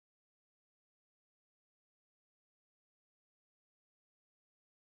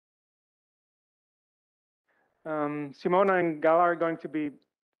Simona and Gala are going to be,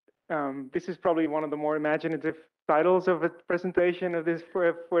 this is probably one of the more imaginative titles of a presentation of this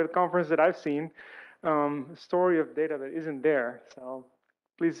for the conference that I've seen. Story of data that isn't there. So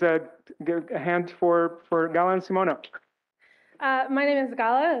please give a hand for Gala and Simona. My name is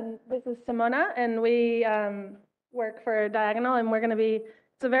Gala, and this is Simona, and we work for Diagonal, and we're going to be,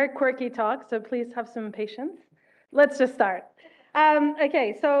 it's a very quirky talk, so please have some patience. Let's just start.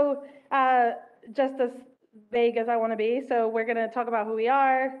 Okay, so just as vague as I want to be, so we're going to talk about who we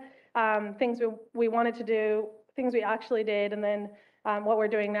are, things we wanted to do, things we actually did, and then what we're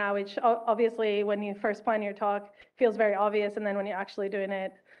doing now, which obviously when you first plan your talk feels very obvious, and then when you're actually doing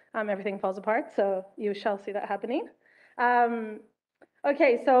it, everything falls apart, so you shall see that happening.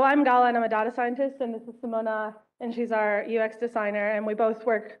 Okay, so I'm Gala and I'm a data scientist, and this is Simona, and she's our UX designer, and we both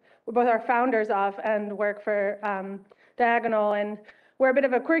are founders of and work for Diagonal, and we're a bit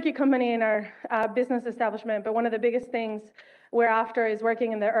of a quirky company in our business establishment, but one of the biggest things we're after is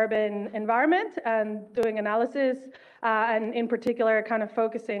working in the urban environment and doing analysis, and in particular kind of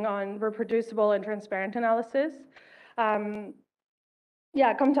focusing on reproducible and transparent analysis.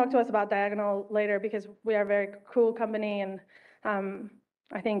 Yeah, come talk to us about Diagonal later because we are a very cool company, and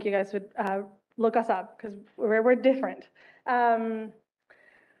I think you guys would look us up because we're different.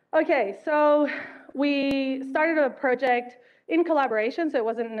 Okay, so we started a project in collaboration, so it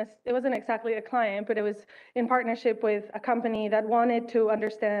wasn't exactly a client, but it was in partnership with a company that wanted to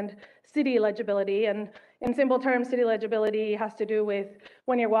understand city legibility. And in simple terms, city legibility has to do with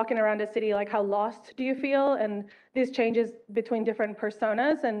when you're walking around a city, like how lost do you feel? And this changes between different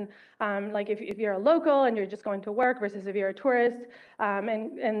personas. And like if you're a local and you're just going to work versus if you're a tourist.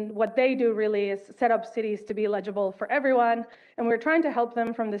 And what they do really is set up cities to be legible for everyone. And we're trying to help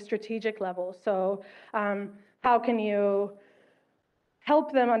them from the strategic level. So how can you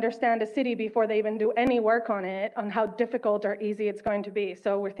help them understand a city before they even do any work on it, on how difficult or easy it's going to be.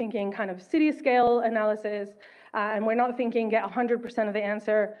 So we're thinking kind of city scale analysis, and we're not thinking get 100% of the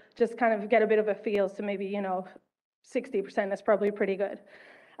answer, just kind of get a bit of a feel. So maybe, 60% is probably pretty good.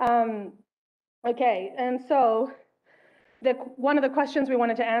 Okay, and so one of the questions we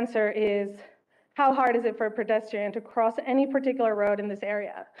wanted to answer is, how hard is it for a pedestrian to cross any particular road in this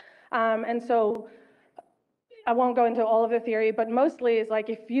area? And so I won't go into all of the theory, but mostly it's like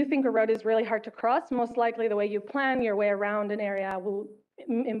if you think a road is really hard to cross, most likely the way you plan your way around an area will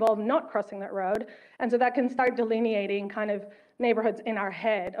involve not crossing that road. And so that can start delineating kind of neighborhoods in our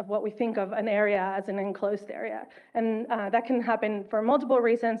head of what we think of an area as an enclosed area. And that can happen for multiple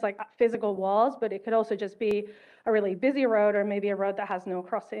reasons, like physical walls, but it could also just be a really busy road or maybe a road that has no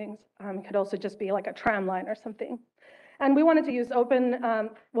crossings. It could also just be like a tram line or something. And we wanted to use open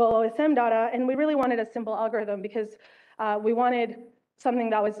OSM data, and we really wanted a simple algorithm because we wanted something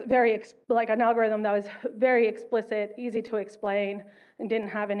that was like an algorithm that was very explicit, easy to explain, and didn't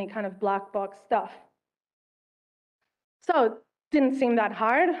have any kind of black box stuff. So it didn't seem that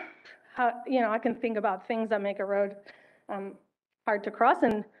hard. I can think about things that make a road hard to cross,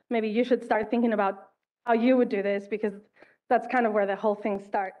 and maybe you should start thinking about how you would do this because that's kind of where the whole thing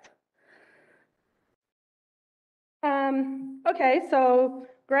starts. Okay, so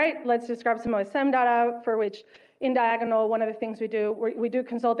great, let's just grab some OSM data for which in Diagonal, one of the things we do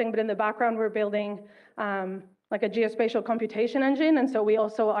consulting, but in the background, we're building like a geospatial computation engine. And so we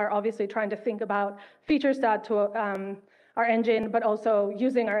also are obviously trying to think about features to add to our engine, but also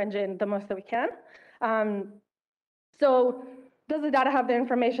using our engine the most that we can. So does the data have the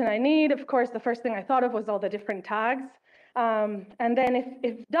information I need? Of course, the first thing I thought of was all the different tags. And then if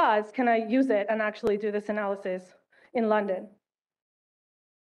it does, can I use it and actually do this analysis in London?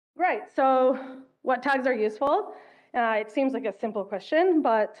 Right, so what tags are useful? It seems like a simple question,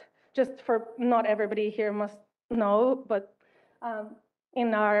 but just for not everybody here must know, but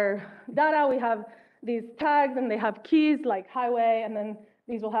in our data, we have these tags and they have keys like highway, and then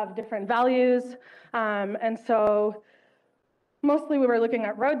these will have different values. And so mostly we were looking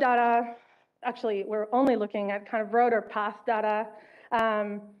at road data. Actually, we're only looking at kind of road or path data.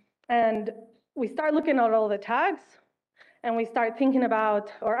 And we start looking at all the tags, and we start thinking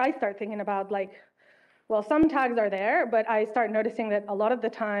about, or I start thinking about like, well, some tags are there, but I start noticing that a lot of the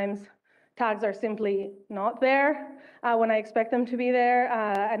times tags are simply not there when I expect them to be there.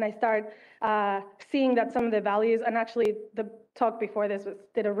 And I start seeing that some of the values, and actually the talk before this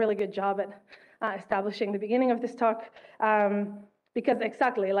did a really good job at establishing the beginning of this talk. Because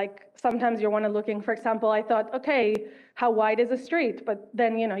exactly, like sometimes you're looking, for example, I thought, okay, how wide is a street? But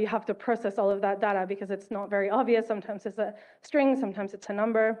then, you have to process all of that data because it's not very obvious. Sometimes it's a string, sometimes it's a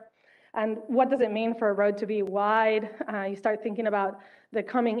number. And what does it mean for a road to be wide? You start thinking about the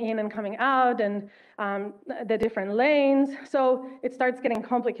coming in and coming out and the different lanes. So it starts getting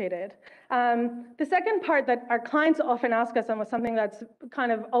complicated. The second part that our clients often ask us, and was something that's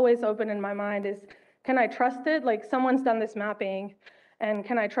kind of always open in my mind, is, can I trust it? Like, someone's done this mapping, and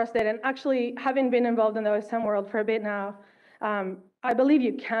can I trust it? And actually, having been involved in the OSM world for a bit now, I believe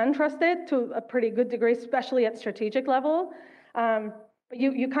you can trust it to a pretty good degree, especially at strategic level. But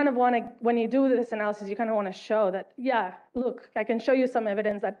you kind of want to, when you do this analysis, you kind of want to show that, yeah, look, I can show you some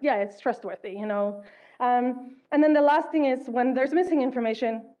evidence that, yeah, it's trustworthy, you know. And then the last thing is, when there's missing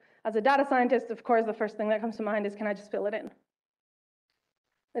information, as a data scientist, of course, the first thing that comes to mind is, can I just fill it in?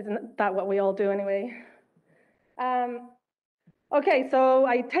 Isn't that what we all do anyway? Okay, so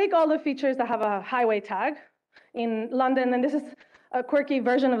I take all the features that have a highway tag in London, and this is a quirky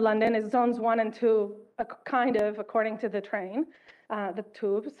version of London. It's zones 1 and 2, kind of, according to the train, the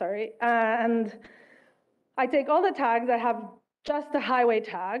tube, sorry. And I take all the tags that have just a highway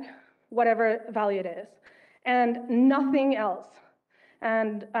tag, whatever value it is, and nothing else.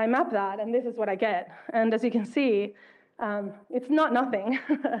 And I map that, and this is what I get. And as you can see, it's not nothing.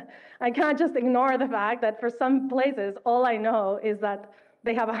 I can't just ignore the fact that for some places, all I know is that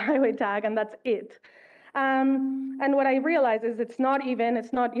they have a highway tag, and that's it. And what I realize is it's not even,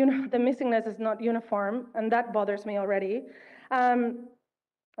 the missingness is not uniform, and that bothers me already. And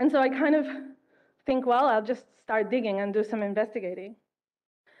so I kind of think, well, I'll just start digging and do some investigating.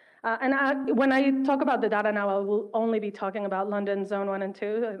 When I talk about the data now, I will only be talking about London Zone 1 and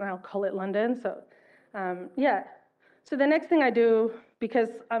 2, and I'll call it London. So yeah. So the next thing I do, because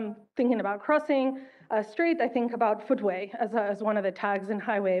I'm thinking about crossing a street, I think about footway as one of the tags in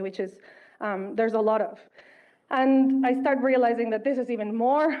highway, which is, there's a lot of. And I start realizing that this is even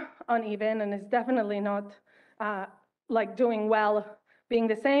more uneven and is definitely not like doing well, being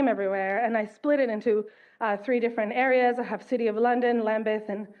the same everywhere. And I split it into 3 different areas. I have City of London, Lambeth,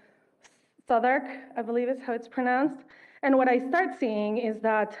 and Southwark, I believe is how it's pronounced. And what I start seeing is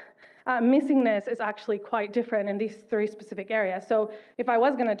that missingness is actually quite different in these 3 specific areas. So if I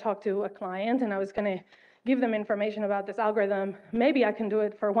was going to talk to a client and I was going to give them information about this algorithm, maybe I can do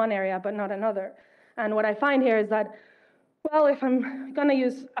it for one area but not another. And what I find here is that, well, if I'm going to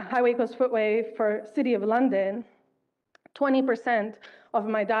use a highway equals footway for City of London, 20% of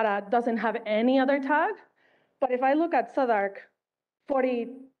my data doesn't have any other tag. But if I look at Southwark, 43%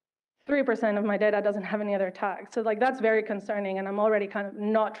 of my data doesn't have any other tag. So like, that's very concerning, and I'm already kind of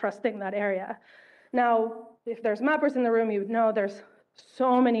not trusting that area. Now, if there's mappers in the room, you would know there's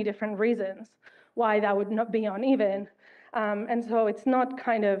so many different reasons why that would not be uneven. And so it's not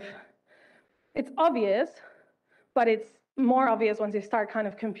kind of, it's obvious, but it's more obvious once you start kind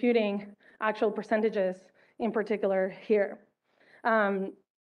of computing actual percentages, in particular here. And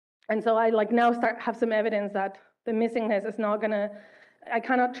so I like now have some evidence that the missingness is not gonna, I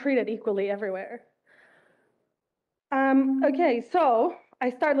cannot treat it equally everywhere. Okay, so I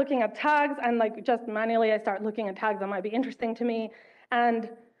start looking at tags, and like just manually I start looking at tags that might be interesting to me. And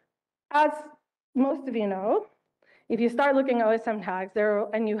as most of you know, if you start looking at OSM tags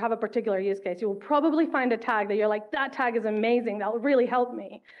and you have a particular use case, you will probably find a tag that you're like, that tag is amazing, that will really help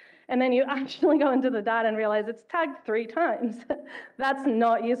me. And then you actually go into the data and realize it's tagged 3 times. That's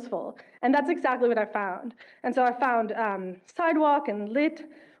not useful. And that's exactly what I found. And so I found sidewalk and lit,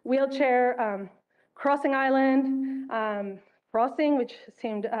 wheelchair, crossing island, crossing, which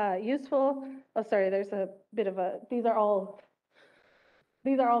seemed useful. Oh, sorry, there's a bit of a, these are all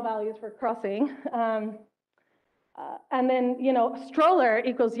values for crossing. And then, you know, stroller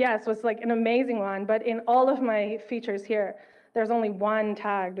equals yes was like an amazing one, but in all of my features here, there's only 1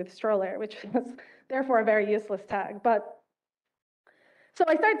 tagged with stroller, which is therefore a very useless tag. But so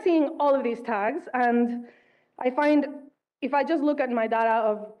I start seeing all of these tags, and I find if I just look at my data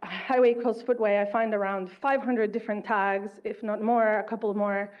of highway equals footway, I find around 500 different tags, if not more, a couple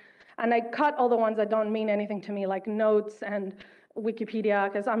more. And I cut all the ones that don't mean anything to me, like notes and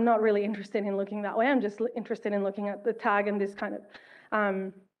Wikipedia, because I'm not really interested in looking that way. I'm just interested in looking at the tag and this kind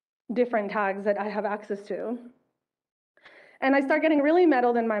of different tags that I have access to. And I start getting really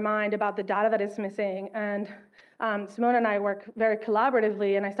muddled in my mind about the data that is missing. And Simona and I work very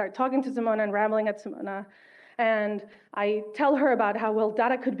collaboratively, and I start talking to Simona and rambling at Simona. And I tell her about how, well,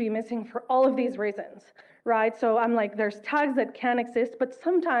 data could be missing for all of these reasons, right? So I'm like, there's tags that can exist, but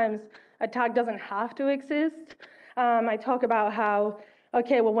sometimes a tag doesn't have to exist. I talk about how,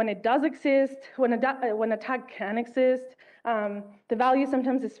 okay, well, when it does exist, when a tag can exist, the value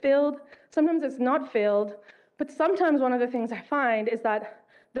sometimes is filled, sometimes it's not filled, but sometimes one of the things I find is that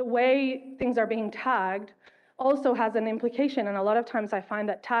the way things are being tagged also has an implication. And a lot of times I find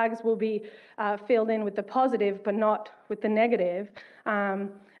that tags will be filled in with the positive, but not with the negative.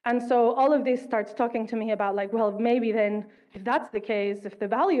 And so all of this starts talking to me about like, well, maybe then if that's the case, if the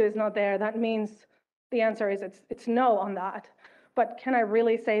value is not there, that means the answer is it's no on that. But can I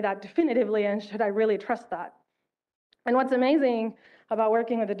really say that definitively, and should I really trust that? And what's amazing about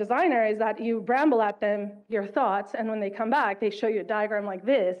working with a designer is that you bramble at them your thoughts, and when they come back, they show you a diagram like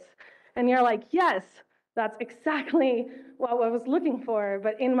this, and you're like, yes, that's exactly what I was looking for,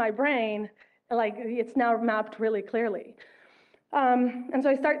 but in my brain, like it's now mapped really clearly. And so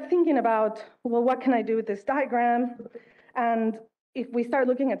I start thinking about, well, what can I do with this diagram? And if we start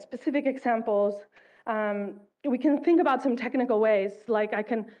looking at specific examples, we can think about some technical ways, like I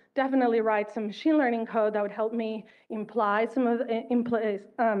can definitely write some machine learning code that would help me imply some of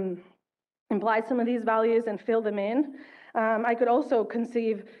these values and fill them in. I could also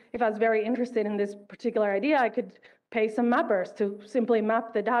conceive, if I was very interested in this particular idea, I could pay some mappers to simply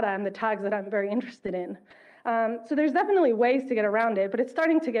map the data and the tags that I'm very interested in. So there's definitely ways to get around it, but it's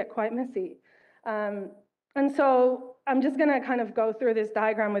starting to get quite messy. And so I'm just gonna kind of go through this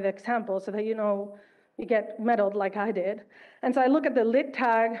diagram with examples so that you get meddled like I did. And so I look at the lit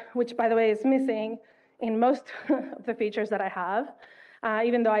tag, which by the way is missing in most of the features that I have,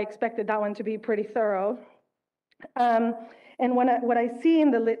 even though I expected that one to be pretty thorough. And what I see in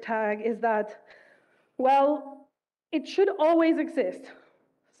the lit tag is that, well, it should always exist.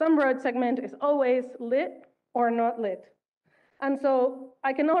 Some road segment is always lit or not lit. And so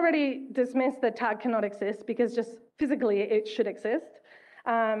I can already dismiss that tag cannot exist because just physically it should exist.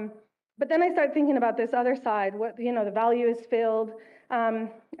 But then I start thinking about this other side, what the value is filled.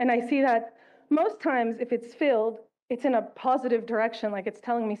 And I see that most times if it's filled, it's in a positive direction, like it's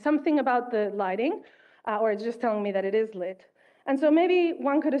telling me something about the lighting, or it's just telling me that it is lit. And so maybe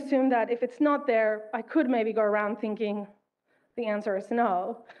one could assume that if it's not there, I could maybe go around thinking the answer is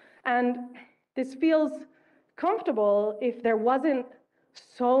no. And this feels comfortable if there wasn't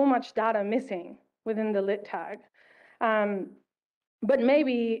so much data missing within the lit tag. But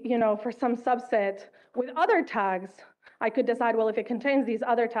maybe, for some subset with other tags, I could decide, well, if it contains these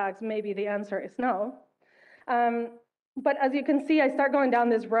other tags, maybe the answer is no. But as you can see, I start going down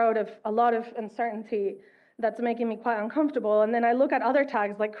this road of a lot of uncertainty that's making me quite uncomfortable. And then I look at other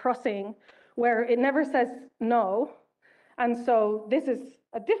tags like crossing, where it never says no. And so this is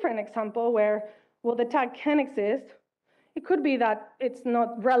a different example where, well, the tag can exist. It could be that it's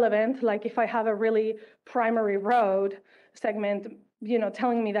not relevant, like if I have a really primary road segment,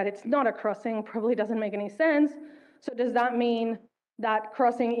 telling me that it's not a crossing probably doesn't make any sense. So does that mean that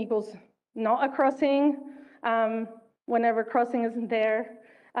crossing equals not a crossing whenever crossing isn't there?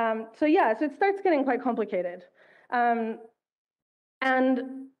 So it starts getting quite complicated. And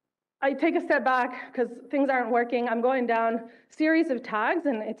I take a step back because things aren't working. I'm going down series of tags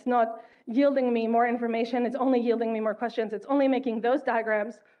and it's not yielding me more information. It's only yielding me more questions. It's only making those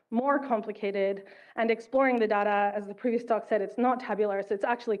diagrams more complicated, and exploring the data, as the previous talk said, it's not tabular, so it's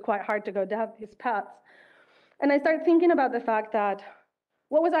actually quite hard to go down these paths. And I start thinking about the fact that,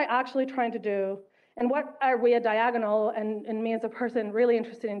 what was I actually trying to do? And what are we at Diagonal and me as a person really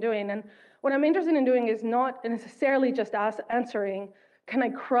interested in doing? And what I'm interested in doing is not necessarily just answering, can I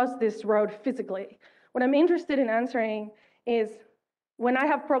cross this road physically? What I'm interested in answering is, when I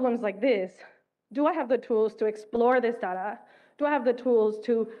have problems like this, do I have the tools to explore this data? Do I have the tools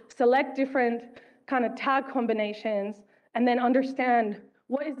to select different kind of tag combinations and then understand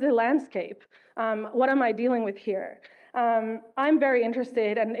what is the landscape? What am I dealing with here? I'm very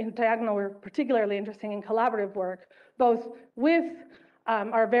interested, and in Diagonal we're particularly interested in collaborative work, both with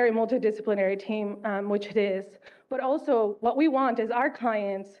our very multidisciplinary team, which it is, but also what we want is our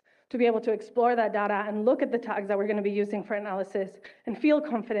clients to be able to explore that data and look at the tags that we're going to be using for analysis and feel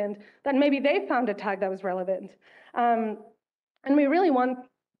confident that maybe they found a tag that was relevant. And we really want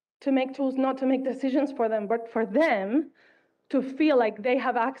to make tools not to make decisions for them, but for them to feel like they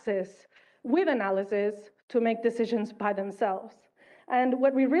have access with analysis to make decisions by themselves. And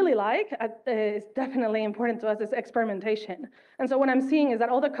what we really like is definitely important to us is experimentation. And so what I'm seeing is that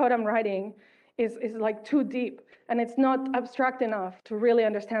all the code I'm writing is like too deep, and it's not abstract enough to really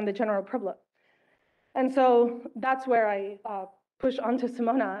understand the general problem. And so that's where I push on to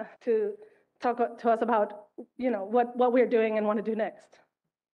Simona to talk to us about what we're doing and want to do next.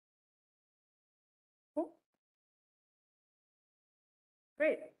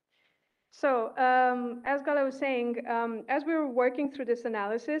 Great. So as Gala was saying, as we were working through this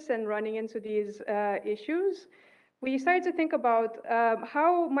analysis and running into these issues, we started to think about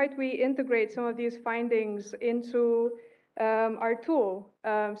how might we integrate some of these findings into our tool.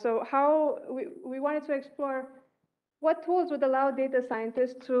 So how we wanted to explore what tools would allow data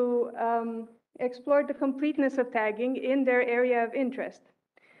scientists to explore the completeness of tagging in their area of interest.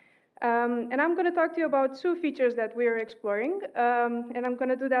 And I'm going to talk to you about two features that we're exploring, and I'm going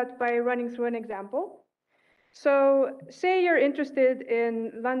to do that by running through an example. So say you're interested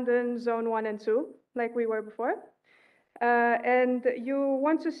in London Zone 1 and 2, like we were before, and you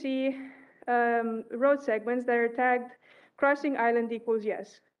want to see road segments that are tagged crossing island equals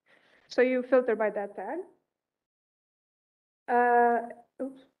yes. So you filter by that tag.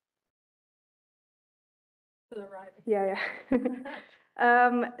 Oops. To the right. Yeah.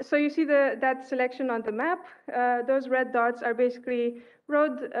 So you see that selection on the map. Those red dots are basically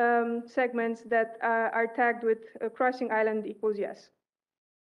road segments that are tagged with crossing island equals yes.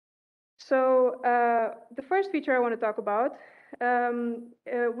 So the first feature I want to talk about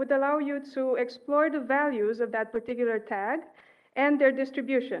would allow you to explore the values of that particular tag and their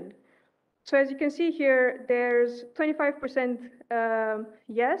distribution. So as you can see here, there's 25%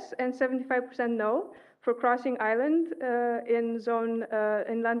 yes and 75% no for crossing island in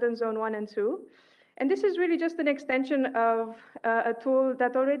London Zone 1 and 2. And this is really just an extension of a tool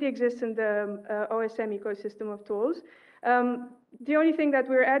that already exists in the OSM ecosystem of tools. The only thing that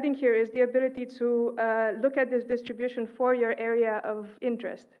we're adding here is the ability to look at this distribution for your area of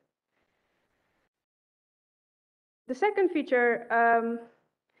interest. The second feature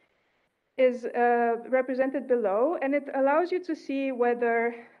is represented below, and it allows you to see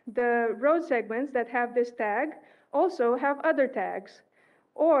whether the road segments that have this tag also have other tags,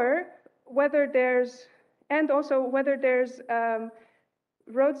 or whether there's,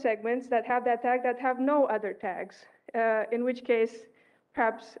 road segments that have that tag that have no other tags, in which case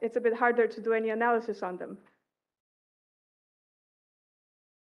perhaps it's a bit harder to do any analysis on them.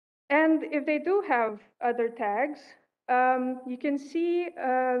 And if they do have other tags, you can see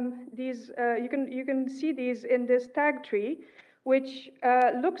these. You can see these in this tag tree, which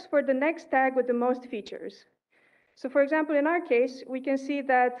looks for the next tag with the most features. So, for example, in our case, we can see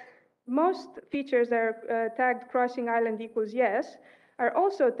that most features that are tagged crossing island equals yes are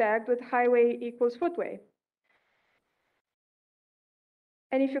also tagged with highway equals footway.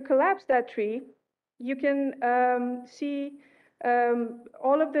 And if you collapse that tree, you can see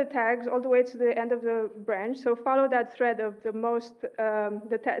all of the tags all the way to the end of the branch. So follow that thread of the most,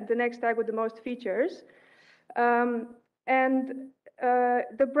 the next tag with the most features. And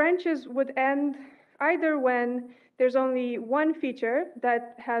the branches would end either when there's only one feature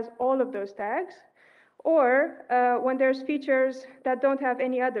that has all of those tags, or when there's features that don't have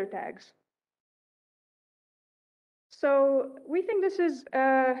any other tags. So we think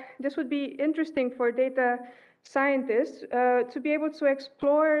this would be interesting for data scientists to be able to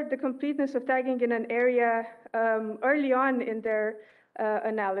explore the completeness of tagging in an area early on in their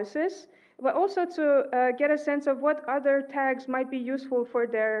analysis, but also to get a sense of what other tags might be useful for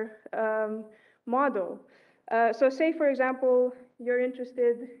their model. So say, for example, you're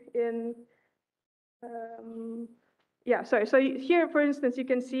interested in, so here, for instance, you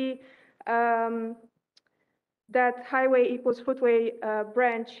can see that highway equals footway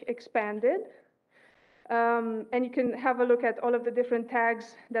branch expanded. And you can have a look at all of the different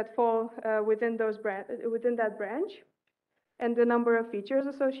tags that fall within that branch and the number of features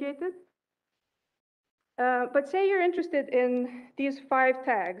associated. But say you're interested in these 5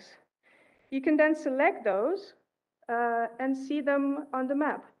 tags. You can then select those and see them on the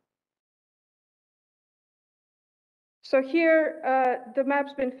map. So here, the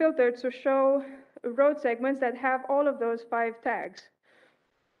map's been filtered to show road segments that have all of those 5 tags.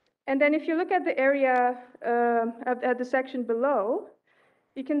 And then if you look at the area at the section below,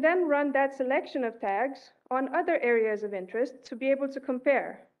 you can then run that selection of tags on other areas of interest to be able to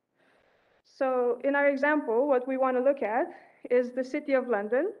compare. So in our example, what we want to look at is the City of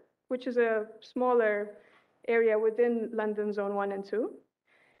London, which is a smaller area within London Zone 1 and 2,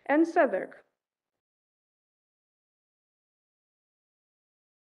 and Southwark.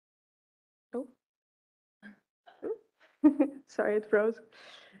 Oh. Sorry, it froze.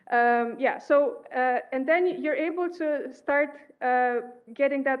 And then you're able to start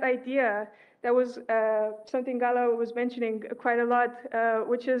getting that idea. That was something Gala was mentioning quite a lot,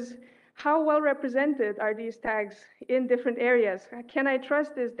 which is how well represented are these tags in different areas? Can I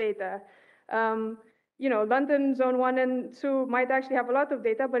trust this data? London Zone 1 and 2 might actually have a lot of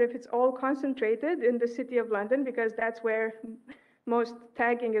data, but if it's all concentrated in the City of London, because that's where most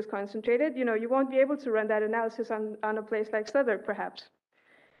tagging is concentrated, you won't be able to run that analysis on a place like Southwark, perhaps.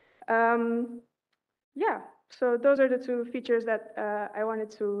 So those are the 2 features that I wanted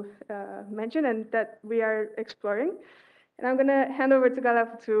to mention and that we are exploring. And I'm going to hand over to Gala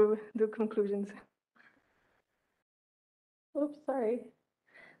to do conclusions. Oops, sorry.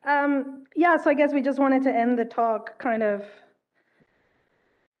 Yeah, so I guess we just wanted to end the talk kind of,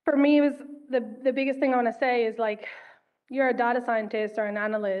 for me, it was the biggest thing I want to say is like, you're a data scientist or an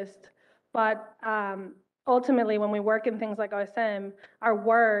analyst, but ultimately when we work in things like OSM, our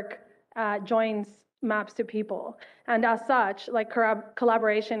work joins maps to people. And as such, like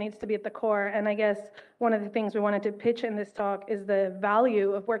collaboration needs to be at the core. And I guess one of the things we wanted to pitch in this talk is the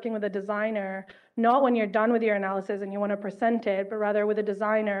value of working with a designer, not when you're done with your analysis and you want to present it, but rather with a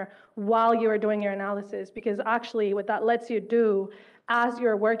designer while you are doing your analysis. Because actually what that lets you do as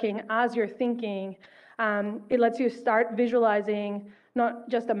you're working, as you're thinking, it lets you start visualizing not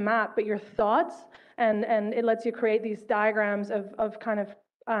just a map, but your thoughts, and it lets you create these diagrams of kind of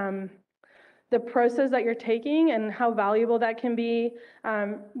the process that you're taking and how valuable that can be,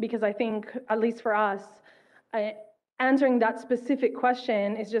 because I think, at least for us, answering that specific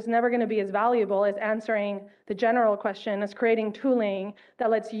question is just never going to be as valuable as answering the general question, as creating tooling that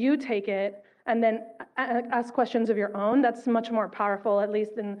lets you take it and then ask questions of your own. That's much more powerful, at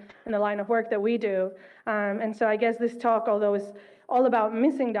least in the line of work that we do. And so I guess this talk, although it's all about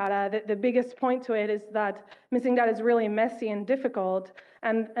missing data, the biggest point to it is that missing data is really messy and difficult,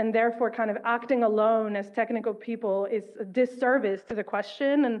 and therefore kind of acting alone as technical people is a disservice to the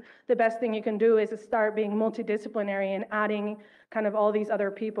question. And the best thing you can do is to start being multidisciplinary and adding kind of all these other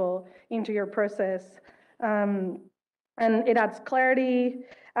people into your process. And it adds clarity,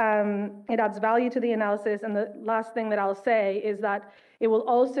 it adds value to the analysis. And the last thing that I'll say is that it will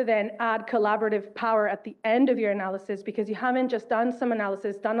also then add collaborative power at the end of your analysis, because you haven't just done some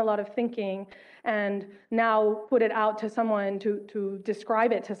analysis, done a lot of thinking, and now put it out to someone to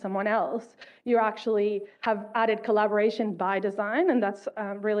describe it to someone else. You actually have added collaboration by design, and that's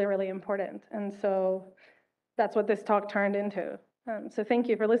really, really important. And so that's what this talk turned into. So thank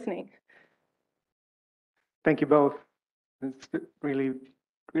you for listening. Thank you both. It's really,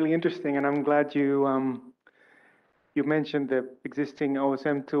 really interesting, and I'm glad you you mentioned the existing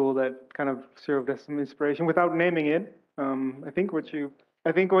OSM tool that kind of served as some inspiration without naming it. I think what you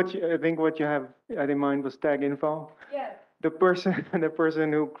have had in mind was tag info. Yes. The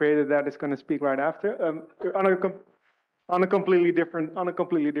person who created that is going to speak right after on a completely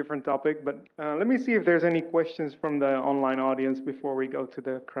different topic. But let me see if there's any questions from the online audience before we go to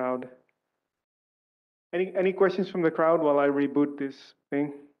the crowd. Any questions from the crowd while I reboot this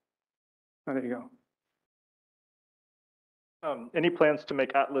thing? Oh, there you go. Any plans to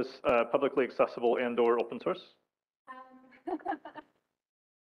make Atlas publicly accessible and/or open source?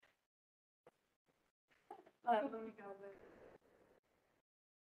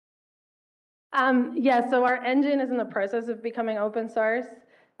 Yeah, so our engine is in the process of becoming open source,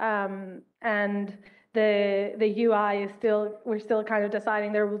 and the UI is we're still kind of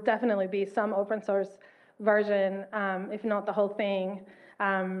deciding. There will definitely be some open source version, if not the whole thing.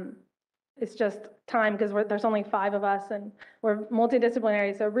 It's just time, because there's only 5 of us and we're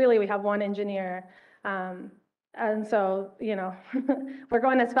multidisciplinary, so really we have one engineer. And so, you know, we're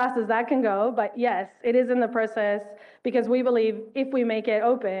going as fast as that can go, but yes, it is in the process, because we believe if we make it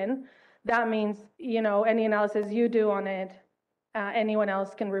open, that means, you know, any analysis you do on it, anyone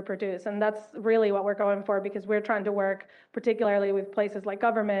else can reproduce. And that's really what we're going for, because we're trying to work particularly with places like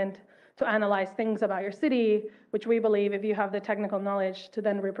government to analyze things about your city, which we believe if you have the technical knowledge to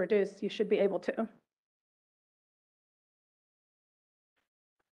then reproduce, you should be able to.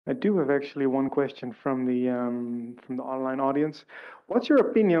 I do have actually one question from the online audience. What's your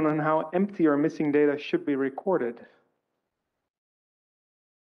opinion on how empty or missing data should be recorded?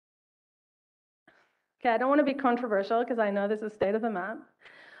 Okay, I don't want to be controversial because I know this is state of the map,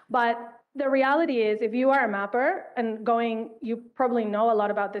 but the reality is, if you are a mapper and you probably know a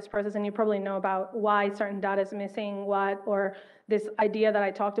lot about this process, and you probably know about why certain data is missing, or this idea that I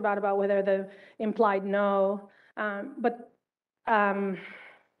talked about whether the implied no, but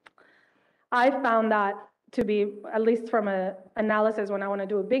I found that to be, at least from an analysis, when I want to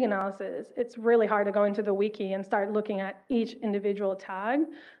do a big analysis, it's really hard to go into the wiki and start looking at each individual tag.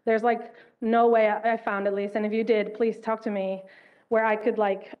 There's like no way, I found at least, and if you did, please talk to me, where I could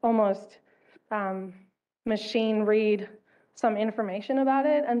like almost machine read some information about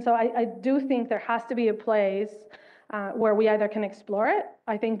it. And so I do think there has to be a place where we either can explore it.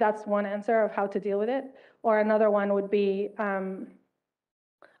 I think that's one answer of how to deal with it. Or another one would be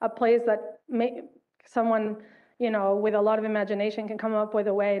a place that someone, you know, with a lot of imagination can come up with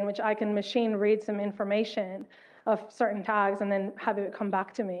a way in which I can machine read some information of certain tags and then have it come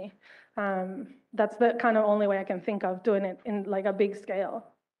back to me. That's the kind of only way I can think of doing it in like a big scale.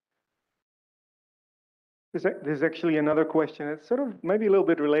 There's actually another question. It's sort of maybe a little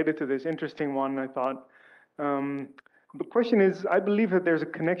bit related to this. Interesting one, I thought. The question is, I believe that there's a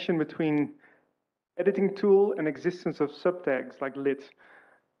connection between editing tool and existence of subtags like lit.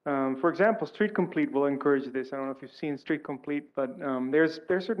 For example, Street Complete will encourage this. I don't know if you've seen Street Complete, but there's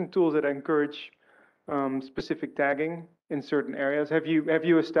certain tools that encourage specific tagging in certain areas. Have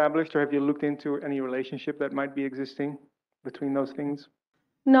you established or have you looked into any relationship that might be existing between those things?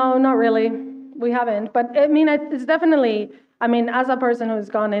 No, not really. We haven't. But I mean, it's definitely, I mean, as a person who's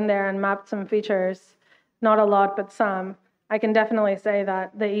gone in there and mapped some features, not a lot, but some, I can definitely say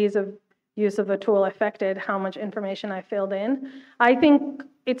that the ease of use of the tool affected how much information I filled in. I think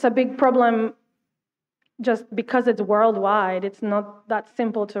it's a big problem just because it's worldwide. It's not that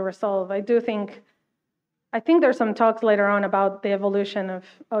simple to resolve. I think there's some talks later on about the evolution of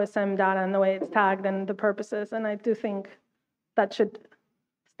OSM data and the way it's tagged and the purposes, and I do think that should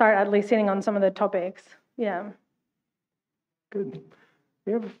start at least hitting on some of the topics. Yeah. Good.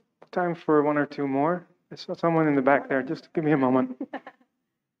 We have time for one or two more. I saw someone in the back there. Just give me a moment.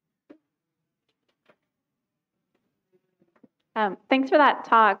 Thanks for that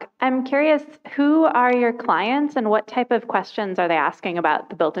talk. I'm curious, who are your clients and what type of questions are they asking about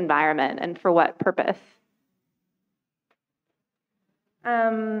the built environment and for what purpose?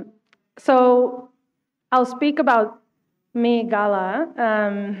 So I'll speak about me,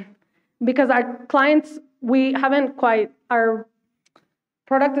 Gala, because our clients, our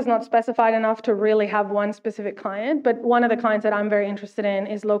product is not specified enough to really have one specific client, but one of the clients that I'm very interested in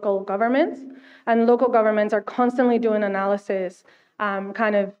is local governments. And local governments are constantly doing analysis,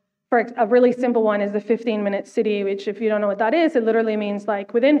 for a really simple one is the 15-minute city, which if you don't know what that is, it literally means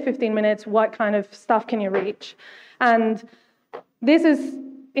like within 15 minutes, what kind of stuff can you reach? And this is,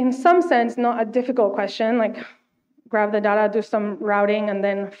 in some sense, not a difficult question, like grab the data, do some routing, and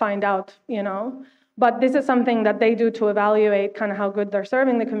then find out, But this is something that they do to evaluate kind of how good they're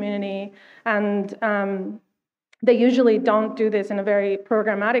serving the community. And they usually don't do this in a very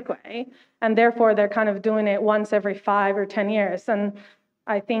programmatic way. And therefore, they're kind of doing it once every 5 or 10 years. And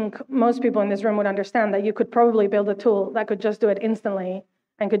I think most people in this room would understand that you could probably build a tool that could just do it instantly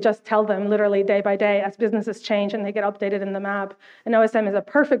and could just tell them literally day by day as businesses change and they get updated in the map. And OSM is a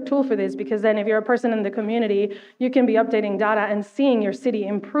perfect tool for this because then if you're a person in the community, you can be updating data and seeing your city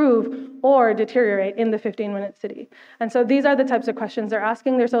improve or deteriorate in the 15-minute city. And so these are the types of questions they're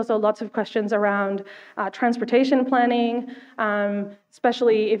asking. There's also lots of questions around transportation planning,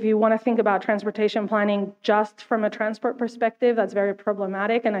 especially if you want to think about transportation planning just from a transport perspective, that's very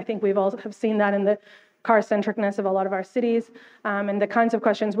problematic. And I think we've all have seen that in the car-centricness of a lot of our cities. And the kinds of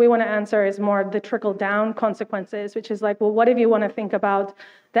questions we want to answer is more the trickle-down consequences, which is like, well, what if you want to think about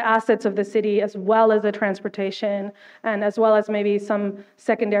the assets of the city as well as the transportation and as well as maybe some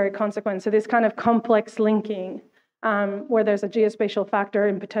secondary consequence? So this kind of complex linking where there's a geospatial factor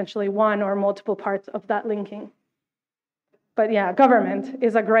in potentially one or multiple parts of that linking. But yeah, government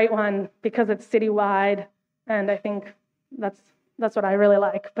is a great one because it's citywide, and I think that's what I really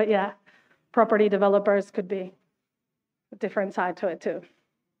like. But yeah, property developers could be a different side to it too.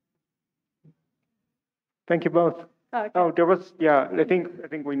 Thank you both. Okay. Oh, there was, yeah, I think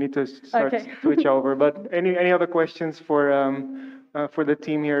we need to start switch over. But any other questions for the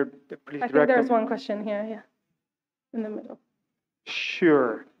team here? Please I think there's one question here, yeah, in the middle.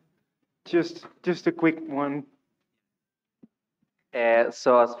 Sure. Just a quick one.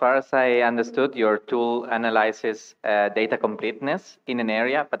 So as far as I understood, your tool analyzes data completeness in an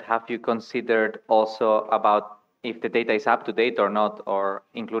area, but have you considered also about if the data is up to date or not, or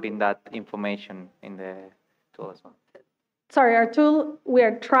including that information in the tool as well? Sorry, our tool, we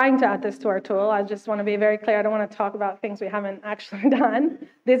are trying to add this to our tool. I just want to be very clear. I don't want to talk about things we haven't actually done.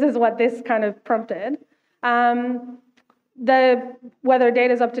 This is what this kind of prompted. Whether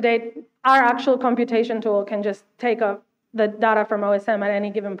data is up to date, our actual computation tool can just take the data from OSM at any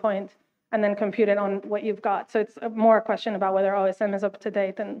given point and then compute it on what you've got. So it's more a question about whether OSM is up to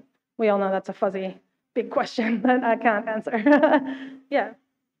date, and we all know that's a fuzzy, big question that I can't answer. Yeah.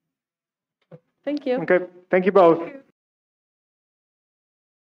 Thank you. Okay, thank you both. Thank you.